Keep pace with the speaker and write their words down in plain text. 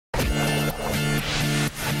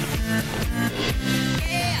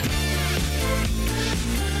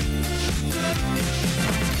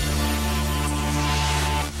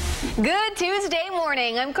Good Tuesday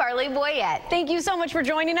morning. I'm Carly Boyette. Thank you so much for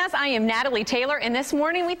joining us. I am Natalie Taylor, and this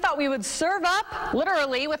morning we thought we would serve up,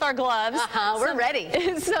 literally with our gloves, we're ready.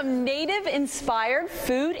 Some native-inspired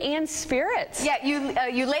food and spirits. Yeah,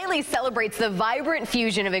 Ulele celebrates the vibrant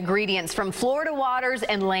fusion of ingredients from Florida waters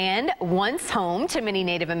and land, once home to many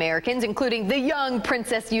Native Americans, including the young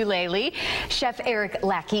Princess Ulele. Chef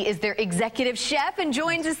Lackey is their executive chef and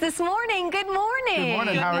joins us this morning. Good morning. Good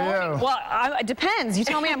morning. How are you? Well, it depends. You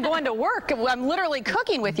tell me I'm going to work. I'm literally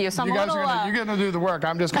cooking with you, so you're going to do the work.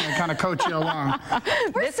 I'm just going to kind of coach you along.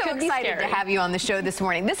 We're so excited to have you on the show this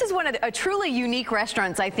morning. This is one of a truly unique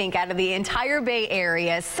restaurants, I think, out of the entire Bay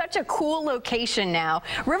Area. Such a cool location now.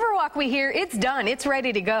 Riverwalk, we hear, it's done. It's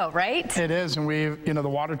ready to go, right? It is, and the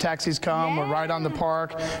water taxis come. Yeah. We're right on the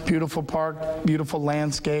park, beautiful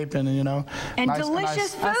landscape, and and nice,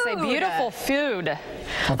 delicious food. I say beautiful food.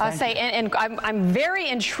 I say, and I'm very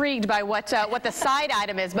intrigued by what the side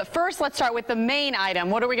item is. But first, let's start with the main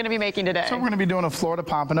item. What are we going to be making today? So we're going to be doing a Florida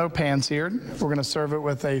Pompano pan-seared. We're going to serve it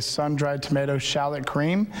with a sun-dried tomato shallot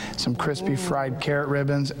cream, some crispy fried carrot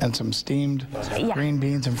ribbons, and some steamed green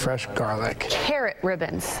beans and fresh garlic. Carrot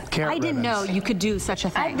ribbons. I didn't know you could do such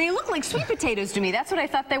a thing. They look like sweet potatoes to me. That's what I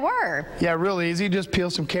thought they were. Yeah, real easy. Just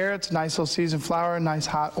peel some carrots, nice little seasoned flour, nice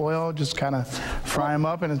hot oil. Just kind of fry them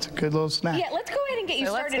up, and it's a good little snack. Yeah, let's go ahead and get you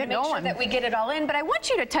started to make sure that we get it all in. But I want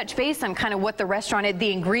you to touch base on kind of what the restaurant,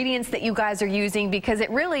 the ingredients that you guys are using, because it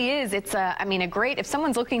really is. It's a great. If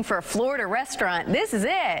someone's looking for a Florida restaurant, this is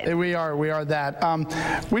it. We are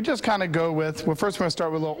that. We just kind of go with. Well, first we're gonna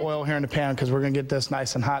start with a little oil here in the pan because we're gonna get this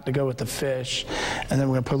nice and hot to go with the fish, and then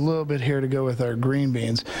we're gonna put a little bit here to go with our green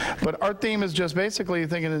beans. But our theme is just basically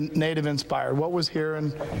thinking native inspired. What was here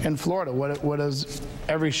in Florida? What does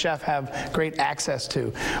every chef have great access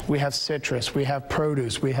to? We have citrus, we have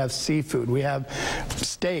produce, we have seafood, we have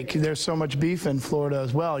steak. There's so much beef in Florida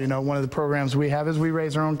as well. One of the programs we have is we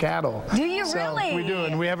raise our own cattle. Do you really? We do,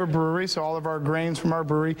 and we have a brewery, so all of our grains from our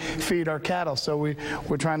brewery feed our cattle. So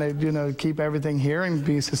we're trying to keep everything here and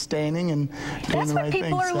be sustaining and doing the right thing. That's what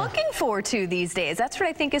people are looking for too these days. That's what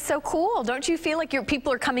I think is so cool. Don't you feel like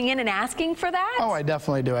people are coming in and asking for that? Oh, I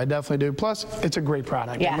definitely do. I definitely do. Plus, it's a great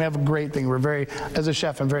product. Yeah. And we have a great thing. As a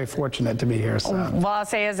chef, I'm very fortunate to be here. So. Well, I'll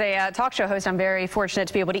say as a talk show host, I'm very fortunate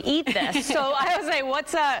to be able to eat this. So I would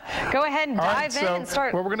say, go ahead and dive in and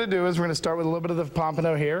start. What we're going to do is we're going to start with a little bit of the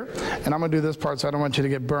pompano here, and I'm going to do this part so I don't want you to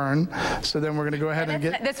get burned. So then we're going to go ahead and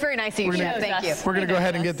get. That's very nice of you, Chef. Thank you. We're going to go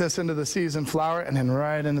ahead and get this into the seasoned flour, and then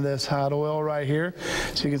right into this hot oil right here.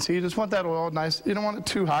 So you can see, you just want that oil nice. You don't want it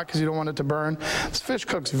too hot because you don't want it to burn. This fish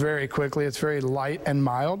cooks very quickly. It's very light and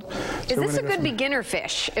mild. Is this a good beginner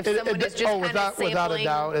fish? If someone is just without a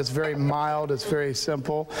doubt, it's very mild. It's very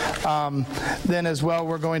simple. Then as well,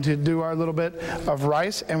 we're going to do our little bit of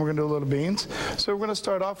rice, and we're going to do a little beans. So we're going to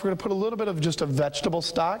start off. We're going to put a little bit of just a vegetable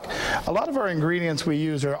stock. A lot of our ingredients we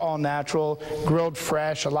use are all natural, grilled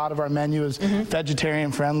fresh. A lot of our menu is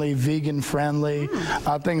vegetarian friendly, vegan friendly,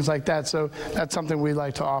 things like that. So that's something we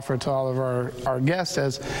like to offer to all of our guests,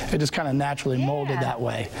 as it just kind of naturally molded that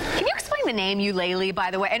way. Can you explain the name Ulele,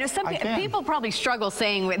 by the way? I know some people probably struggle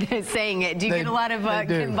saying it. Do you get a lot of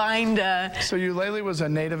combined? So Ulele was a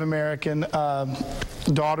Native American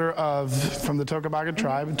daughter from the Tocobaga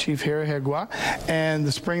tribe, Chief Hirahigwa, and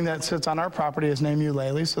the spring that sits on our property is named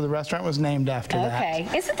Ulele, so the restaurant was named after that.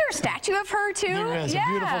 Okay. Isn't there a statue of her too? There is a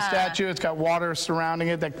beautiful statue. It's got water surrounding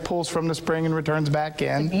it that pulls from the spring and returns back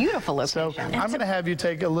in. It's a beautiful location. So I'm going to have you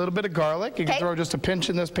take a little bit of garlic. You can throw just a pinch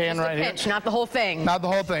in this pan right here. Just a pinch, not the whole thing. Not the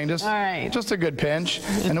whole thing. Just a good pinch.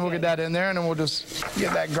 And then we'll get that in there, and then we'll just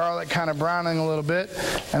get that garlic kind of browning a little bit.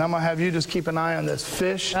 And I'm going to have you just keep an eye on this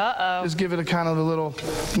fish. Just give it a kind of a little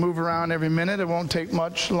move around every minute. It won't take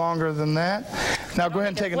much longer than that. Now go ahead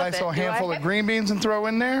and take a nice little handful of green beans and throw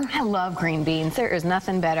in there. I love green beans. There is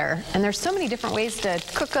nothing better. And there's so many different ways to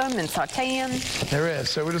cook them and saute them. There is.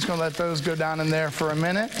 So we're just going to let those go down in there for a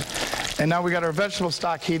minute. And now we got our vegetable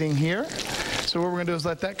stock heating here. So what we're going to do is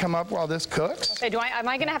let that come up while this cooks. Okay, am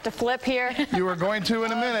I going to have to flip here? You are going to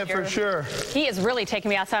in a minute for sure. He is really taking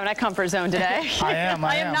me outside of my comfort zone today. I am.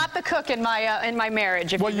 I am not the cook in my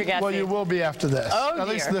marriage, if you guess. Well, you will be after this. Oh, at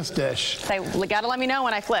least this dish. So you got to let me know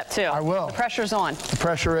when I flip, too. I will. The pressure's on. The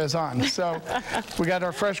pressure is on. So we got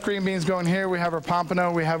our fresh green beans going here. We have our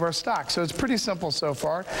pompano. We have our stock. So it's pretty simple so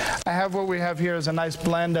far. I have what we have here is a nice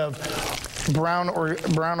blend of brown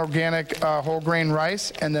organic whole grain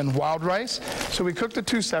rice and then wild rice. So we cook the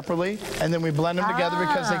two separately, and then we blend them together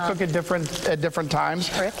because they cook at different times.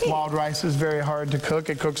 Tricky. Wild rice is very hard to cook.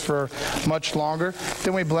 It cooks for much longer.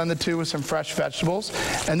 Then we blend the two with some fresh vegetables.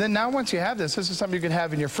 And then now once you have this is something you can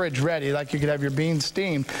have in your fridge ready, like you could have your beans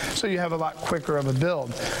steamed, so you have a lot quicker of a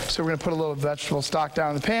build. So we're going to put a little vegetable stock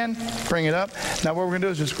down in the pan, bring it up. Now what we're going to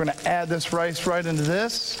do is just we're going to add this rice right into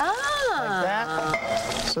this, like that.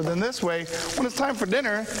 So then this way, when it's time for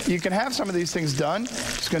dinner, you can have some of these things done.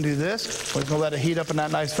 Just going to do this. We're going to let it heat up in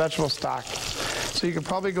that nice vegetable stock. So you can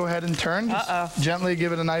probably go ahead and turn. Just gently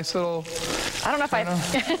give it a nice little... I don't know if I...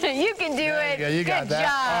 You can do it. You got Good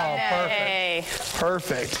that. job. Oh, perfect.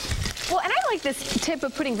 Perfect. Well, and I like this tip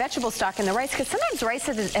of putting vegetable stock in the rice because sometimes rice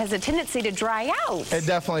has a tendency to dry out. It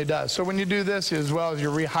definitely does. So when you do this, as well as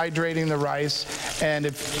you're rehydrating the rice, and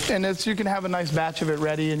you can have a nice batch of it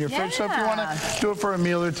ready in your fridge. So if you want to do it for a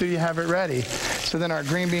meal or two, you have it ready. So then our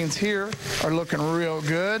green beans here are looking real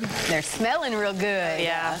good. They're smelling real good.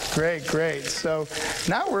 Yeah. Great, great. So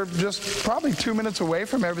now we're just probably 2 minutes away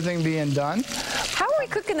from everything being done. How are we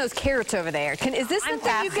cooking those carrots over there? Is this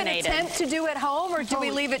something you can attempt to do at home, or do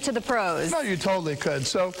we leave it to the pros? No, you totally could.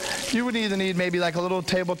 So you would either need maybe like a little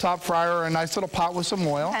tabletop fryer or a nice little pot with some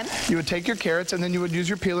oil. Okay. You would take your carrots and then you would use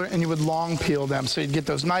your peeler and you would long peel them. So you'd get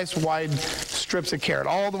those nice wide strips of carrot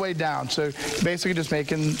all the way down. So basically just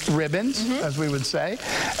making ribbons, as we would say.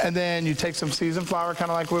 And then you take some seasoned flour, kind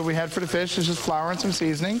of like what we had for the fish. It's just flour and some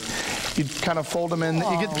seasoning. You kind of fold them in.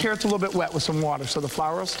 You get the carrots a little bit wet with some water so the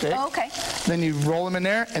flour will stick. Oh, okay. Then you roll them in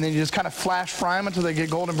there and then you just kind of flash fry them until they get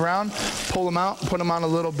golden brown. Pull them out, put them on a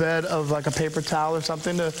little bed of like a paper towel or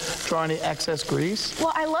something to draw any excess grease.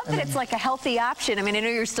 Well, I love that it's like a healthy option. I mean, I know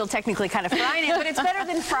you're still technically kind of frying it, but it's better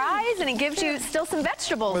than fries, and it gives you still some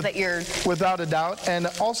vegetables that you're... Without a doubt. And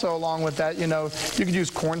also along with that, you know, you could use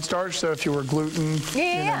cornstarch. So if you were gluten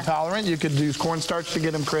intolerant, you could use cornstarch to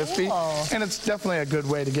get them crispy. And it's definitely a good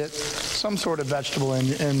way to get some sort of vegetable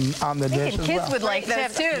on the dish as well. Kids would like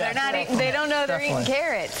those too. They're not eating, they don't know they're eating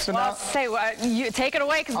carrots. So well, you take it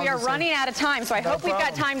away because we are running out of time. So I hope we've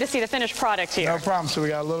got time to see the finished product here. No problem. So we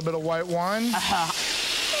got a little bit of white wine.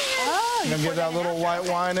 Oh, You're gonna get that little white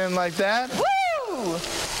wine in like that. Woo!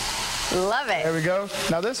 Love it. There we go.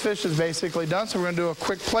 Now this fish is basically done, so we're gonna do a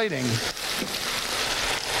quick plating.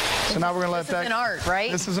 So now we're gonna let that... This is an art,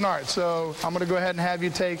 right? This is an art. So I'm gonna go ahead and have you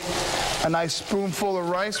take a nice spoonful of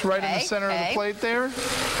rice right in the center of the plate there.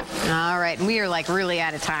 All right, we are like really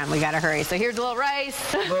out of time. We gotta hurry. So here's a little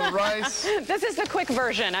rice. A little rice. This is the quick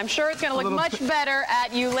version. I'm sure it's gonna look much better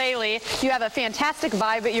at Ulele. You have a fantastic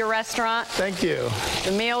vibe at your restaurant. Thank you.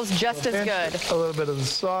 The meal's just as good. A little bit of the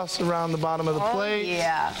sauce around the bottom of the plate.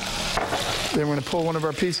 Yeah. Then we're gonna pull one of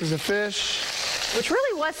our pieces of fish. Which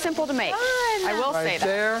really was simple to make. I will say that.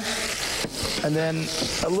 Right there. And then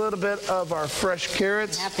a little bit of our fresh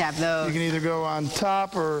carrots. You have to have those. You can either go on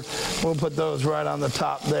top or we'll put those right on the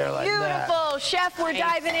top there like that. Beautiful. Chef, we're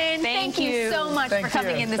diving in. Thank you so much for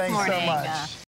coming in this morning. Thanks so much.